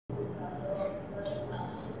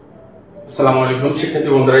আসসালামু আলাইকুম শিক্ষার্থী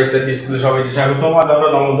বন্ধুরা, ইত্যাদি স্কুলে সবাইকে স্বাগতম। আজ আমরা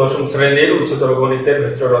নবম-দশম শ্রেণীর উচ্চতর গণিতের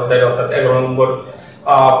ভেক্টর অধ্যায় অর্থাৎ 11 নম্বর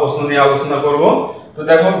প্রশ্ন নিয়ে আলোচনা করব। তো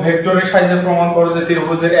দেখো, ভেক্টরের সাহায্যে প্রমাণ করো যে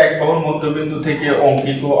ত্রিভুজের এক বাহুর মধ্যবিন্দু থেকে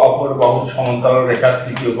অঙ্কিত অপর বাহুর সমান্তরাল রেখার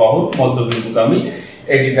তৃতীয় বাহুর মধ্যবিন্দুগামী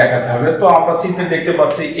এটি দেখাতে হবে। তো আমরা চিত্রে দেখতে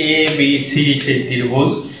পাচ্ছি এ বি সি সেই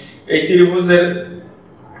ত্রিভুজ। এই ত্রিভুজের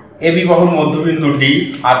এবি বাহুর মধ্যবিন্দু ডি,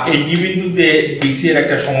 আর এই ডি বিন্দুতে বিসি এর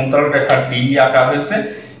একটা সমান্তরাল রেখা ডি আঁকা হয়েছে।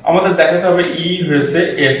 আমাদের দেখাতে হবে ই হয়েছে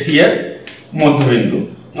এসি এর মধ্যবিন্দু,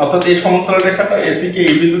 অর্থাৎ এই সমান্তরাল রেখাটা এসি কে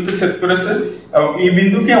এই বিন্দুতে সেট করেছে এবং এই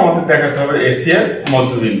বিন্দুকে আমাদের দেখাতে হবে এসি এর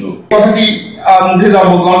মধ্যবিন্দু। কথাটি মধ্যে যা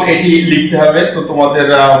বললাম এটি লিখতে হবে। তো তোমাদের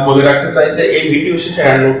বলে রাখতে চাই যে এই ভিডিও শেষে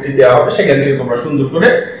হ্যান্ড নোটটি দেওয়া হবে, সেখান থেকে তোমরা সুন্দর করে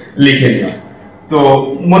লিখে নিও। তো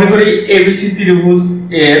মনে করি এবিসি ত্রিভুজ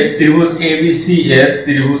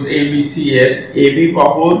এবিসি এর এবি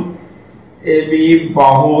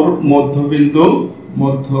বাহুর মধ্যবিন্দু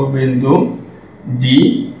ডি,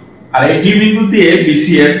 আর এই ডি বিন্দু দিয়ে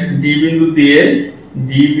বিসি এর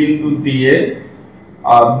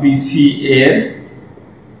বিসি এর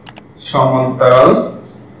সমান্তরাল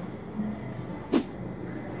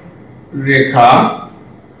রেখা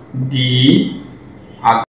ডি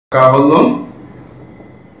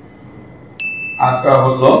আঁকা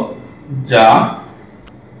হলো যা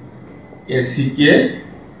এসি কে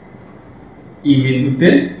ই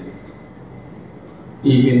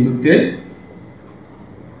বিন্দুতে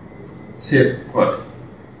সেট করে।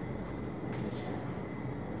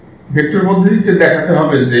 ভেক্টর পদ্ধতিতে দেখাতে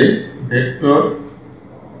হবে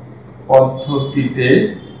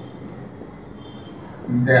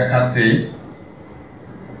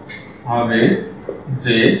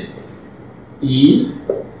যে ই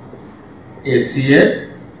এসি এর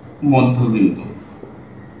মধ্যবিন্দু।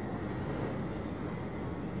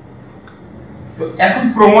 তো এখন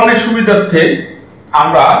প্রমাণের সুবিধার্থে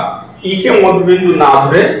আমরা ই কে মধ্যবিন্দু না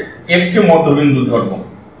ধরে এফ কে মধ্যবিন্দু ধরব।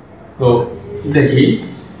 তো দেখি,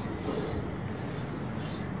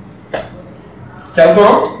 খেয়াল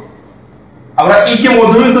করো, আমরা ই কে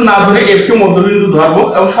মধ্যবিন্দু না ধরে এফ কে মধ্যবিন্দু ধরব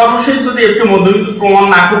এবং সর্বশেষ যদি এফ কে মধ্যবিন্দু প্রমাণ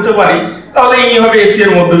না করতে পারি তাহলে ই হবে এসি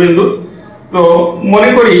এর মধ্যবিন্দু। তো মনে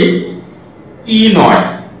করি ই নয়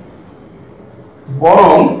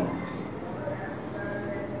বরং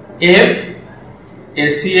এফ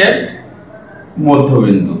এসি এর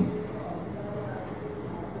মধ্যবিন্দু।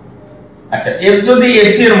 আচ্ছা, এফ যদি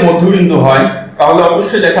এসি এর মধ্যবিন্দু হয় তাহলে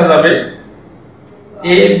অবশ্যই লেখা যাবে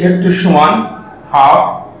এ ভেক্টর সমান হাফ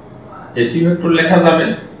এসি ভেক্টর লেখা যাবে।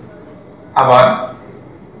 আবার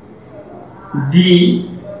ডি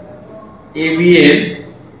এবি এর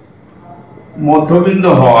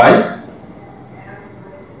মধ্যবিন্দু হয়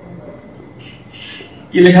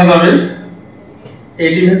কি লেখা যাবে?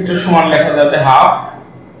 এডি ভেক্টর সমান লেখা যাবে হাফ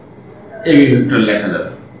এবি ভেক্টর লেখা যাবে,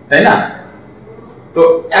 তাই না? তো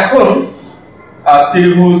এখন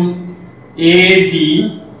ত্রিভুজ এডি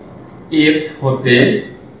এফ হতে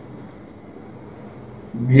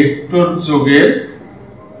ভেক্টর যোগের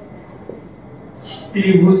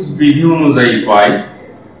ত্রিভুজ বিধি অনুযায়ী পাই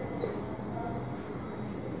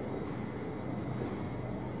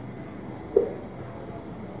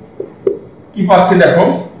কি পাচ্ছি? দেখো,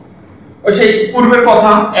 ওই সেই পূর্বের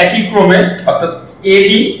কথা একই ক্রমে, অর্থাৎ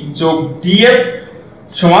এডি যোগ ডিএফ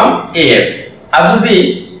সমান এএফ। আর যদি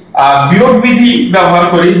বিয়োগ বিধি ব্যবহার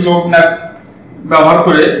করি, যোগ না ব্যবহার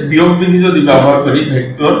করে বিয়োগ বিধি যদি ব্যবহার করি,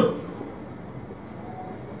 ভেক্টর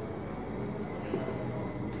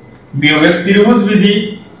বিয়োগের ত্রিভুজ বিধি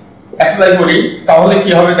অ্যাপ্লাই করি, তাহলে কি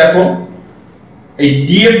হবে? দেখো, এই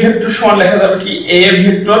ডিএফ ভেক্টর সমান লেখা যাবে কি এএফ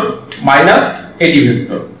ভেক্টর মাইনাস এডি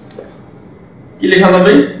ভেক্টর। কি লেখা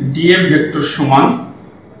যাবে? ডিএফ ভেক্টর সমান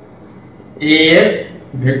এএফ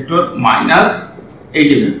ভেক্টর মাইনাস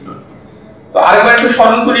এডি ভেক্টর। তো আরেকবার একটু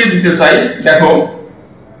স্মরণ করিয়ে দিতে চাই। দেখো,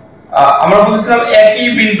 আমরা বলেছিলাম একই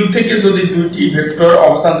বিন্দু থেকে যদি দুইটি ভেক্টর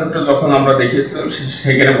অবস্থান ভেক্টর যখন আমরা দেখেছিলাম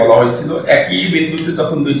সেখানে বলা হয়েছিল একই বিন্দুতে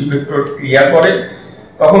যখন দুইটি ভেক্টর ক্রিয়া করে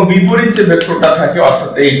তখন বিপরীত যে ভেক্টরটা থাকে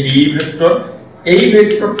অর্থাৎ এই ডি ভেক্টর, এই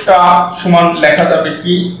ভেক্টরটা সমান লেখা যাবে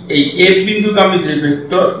কি এই এফ বিন্দুগামী যে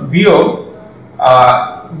ভেক্টর বিয়োগ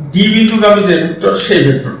ডি বিন্দুগামী যে ভেক্টর সেই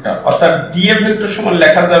ভেক্টরটা, অর্থাৎ ডিএফ ভেক্টর সমান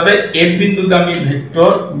লেখা যাবে এফ বিন্দুগামী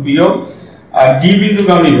ভেক্টর বিয়োগ ডি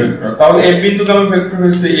বিন্দুগামী ভেক্টর। তাহলে এফ বিন্দুগামী ভেক্টর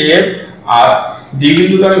হচ্ছে এফ আর ডি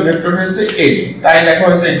বিন্দুগামী ভেক্টর হচ্ছে এডি, তাই লেখা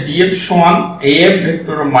হয়েছে ডিএফ সমান এফ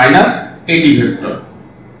ভেক্টর মাইনাস এডি ভেক্টর।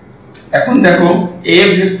 এখন দেখো, এফ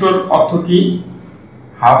ভেক্টর অর্থ কি?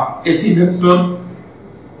 হাফ এসি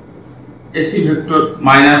ভেক্টর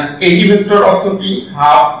মাইনাস এডি ভেক্টর অর্থ কি?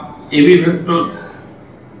 Half AB vector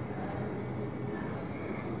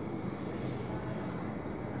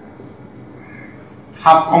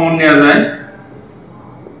half common নেওয়া যায়,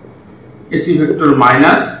 AC vector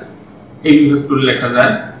minus AB vector লেখা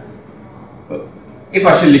যায়। এই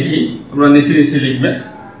পাশে লিখি, তোমরা নিচে নিচে লিখবে।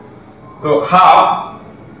 তো হাফ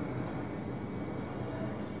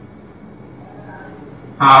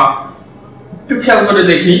একটু খেয়াল করে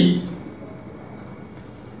দেখি,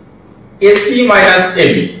 এসি মাইনাস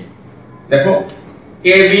এবি, দেখো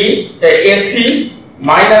এবি এসি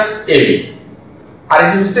মাইনাস এবি, আর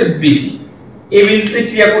এটা হচ্ছে বিসি। এই বিন্দুতে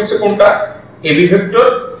ক্রিয়া করছে কোনটা? এবি ভেক্টর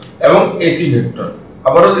এবং এসি ভেক্টর।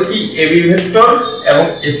 আবারও দেখি, এবি ভেক্টর এবং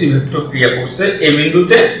এসি ভেক্টর ক্রিয়া করছে এই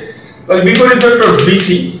বিন্দুতে। তাহলে বিপরীত ভেক্টর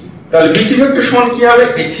বিসি, তাহলে বিসি ভেক্টর সমান কি হবে?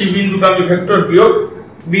 এসি বিন্দুগামী ভেক্টর বিয়োগ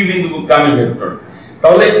বি বিন্দুগামী ভেক্টর।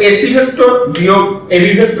 তাহলে এসি ভেক্টর বিয়োগ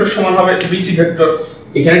এবি ভেক্টর সমান হবে বিসি ভেক্টর।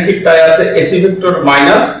 এখানে ঠিক তাই আছে, AC vector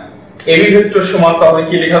minus AB vector সমান তাহলে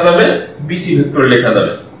কি লেখা যাবে? বিসি ভেক্টর লেখা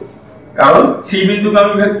যাবে, কারণ সি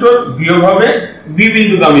বিন্দুগামী ভেক্টর বিয়োগ হবে বি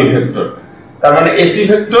বিন্দুগামী ভেক্টর, তার মানে এসি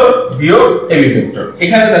ভেক্টর বিয়োগ এবি ভেক্টর।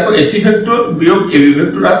 এখানে দেখো এসি ভেক্টর বিয়োগ এবি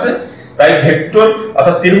ভেক্টর আছে, তাই ভেক্টর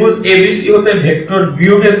অর্থাৎ ত্রিভুজ এবিসি হতে ভেক্টর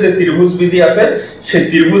বিয়োগের যে ত্রিভুজ বিধি আছে সেই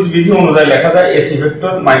ত্রিভুজ বিধি অনুযায়ী লেখা যায় AC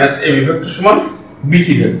vector minus AB vector সমান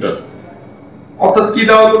বিসি ভেক্টর। অর্থাৎ কি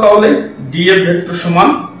দেওয়া হলো তাহলে? ডিএফ ভেক্টর সমান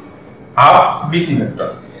হাফ বিসি ভেক্টর।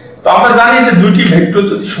 তো আমরা জানি যে দুটি ভেক্টর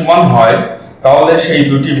যদি সমান হয় তাহলে সেই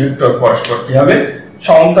দুটি ভেক্টর পরস্পর কি হবে?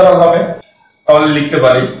 সমান্তরাল হবে। তাহলে লিখতে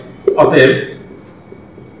পারি অতএব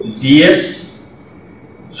ডিএফ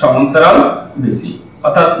সমান্তরাল বিসি,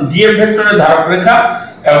 অর্থাৎ ডিএফ ভেক্টরের ধারক রেখা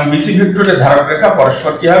এবং বিসি ভেক্টরের ধারক রেখা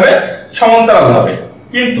পরস্পর কি হবে? সমান্তরাল হবে।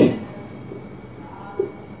 কিন্তু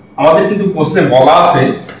আমাদের কিন্তু প্রশ্নে বলা আছে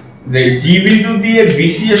যে ডি বিন্দু দিয়ে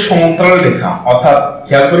বিসি এর সমান্তরাল রেখা, অর্থাৎ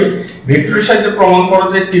খেয়াল করি ভেক্টরের সাহায্যে প্রমাণ করো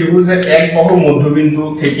যে ত্রিভুজের এক বাহুর মধ্যবিন্দু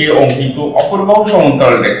থেকে অঙ্কিত অপর বাহুর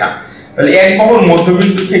সমান্তরাল রেখা। তাহলে এক বাহুর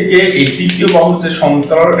মধ্যবিন্দু থেকে এই তৃতীয় বাহুর যে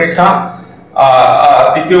সমান্তরাল রেখা,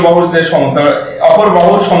 তৃতীয় বাহুর যে সমান্তরাল অপর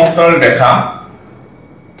বাহুর সমান্তরাল রেখা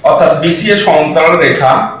অর্থাৎ বিসি এর সমান্তরাল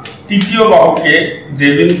রেখা তৃতীয় বাহুকে যে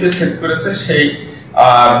বিন্দুতে ছেদ করেছে সেই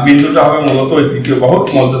বিন্দুটা হবে মূলত ওই তৃতীয় বাহুর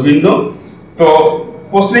মধ্যবিন্দু। তো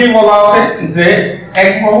প্রশ্নেই বলা আছে যে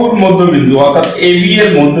এক বাহুর মধ্যবিন্দু অর্থাৎ এবি এর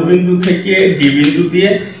মধ্যবিন্দু থেকে ডি বিন্দু দিয়ে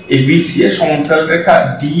এই বিসি এর সমান্তরাল রেখা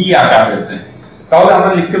ডি আঁকা হয়েছে। তাহলে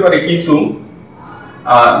আমরা লিখতে পারি কিন্তু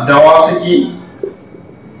দেওয়া আছে কি?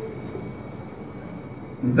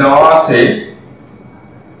 দেওয়া আছে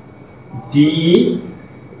ডি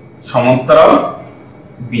সমান্তরাল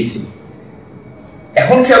বিসি।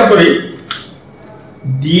 এখন খেয়াল করি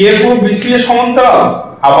ডিএফ ও বিসি এর সমান্তরাল,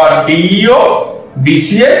 আবার ডিইও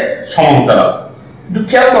বিসি এর সমান্তরাল। একটু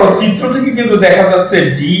খেয়াল করো, চিত্র থেকে কিন্তু দেখা যাচ্ছে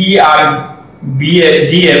ডি আর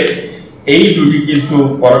ডিএফ এই দুটি কিন্তু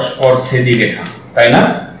পরস্পর ছেদি রেখা, তাই না?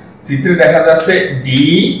 চিত্রে দেখা যাচ্ছে ডি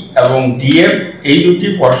এবং ডিএফ এই দুটি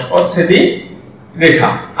পরস্পর ছেদি রেখা,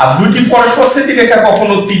 আর দুটি পরস্পর ছেদি রেখা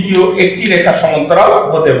কখনো তৃতীয় একটি রেখা সমান্তরাল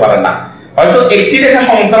হতে পারে না। হয়তো একটি রেখা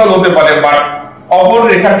সমান্তরাল হতে পারে, বাট অপর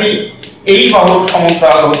রেখাটি এই বাহুর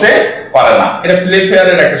সমান্তরাল হতে পারে না। এটা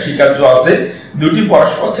প্লেফেয়ারের একটা স্বীকার্য আছে, দুটি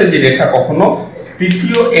পরস্পর ছেদি রেখা কখনো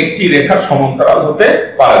তৃতীয় একটি রেখার সমান্তরাল হতে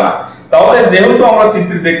পারে না। তাহলে যেহেতু আমরা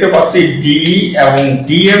চিত্রে দেখতে পাচ্ছি ডি এবং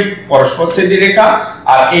ডিএফ পরস্পর ছেদি রেখা,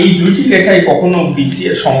 আর এই দুটি রেখাই কখনো বিসি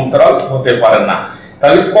এর সমান্তরাল হতে পারে না।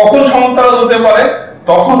 তাহলে কখন সমান্তরাল হতে পারে?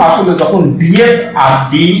 তখন আসলে যখন ডিএফ আর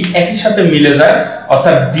ডি একই সাথে মিলে যায়,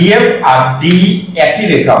 অর্থাৎ ডিএফ আর ডি একই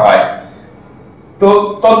রেখা হয়। তো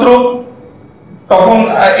তদ্রূপ তখন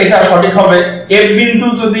এটা সঠিক হবে। এফ বিন্দু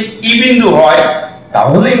যদি ই বিন্দু হয়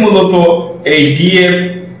তাহলেই মূলত এই ডিএফ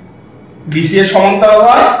বিসি এর সমান্তরাল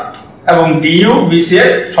হয় এবং ডিইউ বিসি এর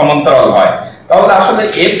সমান্তরাল হয়। তাহলে আসলে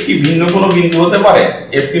এফ কি ভিন্ন কোনো বিন্দু হতে পারে?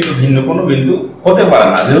 এফ কিন্তু ভিন্ন কোনো বিন্দু হতে পারে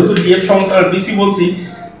না। যেহেতু ডিএফ সমান্তরাল বিসি বলছি,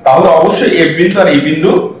 তাহলে অবশ্যই এফ বিন্দু আর এই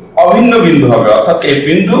বিন্দু অভিন্ন বিন্দু হবে, অর্থাৎ এফ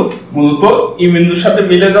বিন্দু মূলত ই বিন্দুর সাথে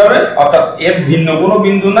মিলে যাবে, অর্থাৎ এফ ভিন্ন কোনো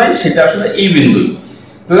বিন্দু নাই, সেটা আসলে এই বিন্দুই।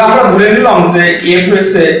 তাহলে আমরা ধরে নিলাম যে এফ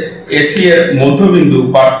হচ্ছে এসি এর মধ্যবিন্দু,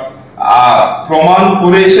 বাট প্রমাণ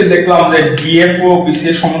করে এসে দেখলাম যে ডিএফ ও বিসি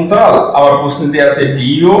এর সমান্তরাল, আবার প্রশ্ন দিয়ে আছে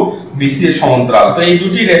ডিইও বিসি এর সমান্তরাল। তো এই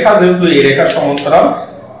দুটি রেখা যেহেতু এই রেখার সমান্তরাল,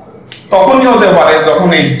 তখনই হতে পারে যখন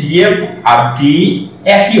এই ডিএফ আর ডি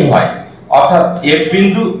একই হয়, অর্থাৎ এফ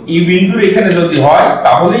বিন্দু ই বিন্দুর এখানে যদি হয়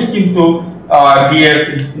তাহলেই কিন্তু ডিএফ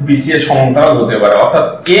বিসি এর সমান্তরাল হতে পারে। অর্থাৎ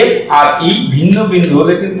এফ আর ই ভিন্ন বিন্দু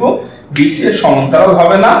হলে কিন্তু বিসি এর সমান্তরাল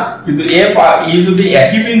হবে না, কিন্তু এফ আর ই যদি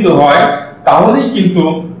একই বিন্দু হয় তাহলেই কিন্তু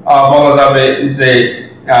বলা যাবে যে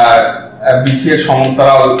বিসি এর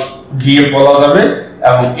সমান্তরাল ডিএফ বলা যাবে,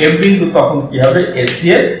 এবং এফ বিন্দু তখন কি হবে? এসি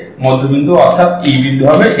এর মধ্যবিন্দু, অর্থাৎ ই বিন্দু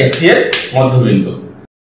হবে এসি এর মধ্যবিন্দু।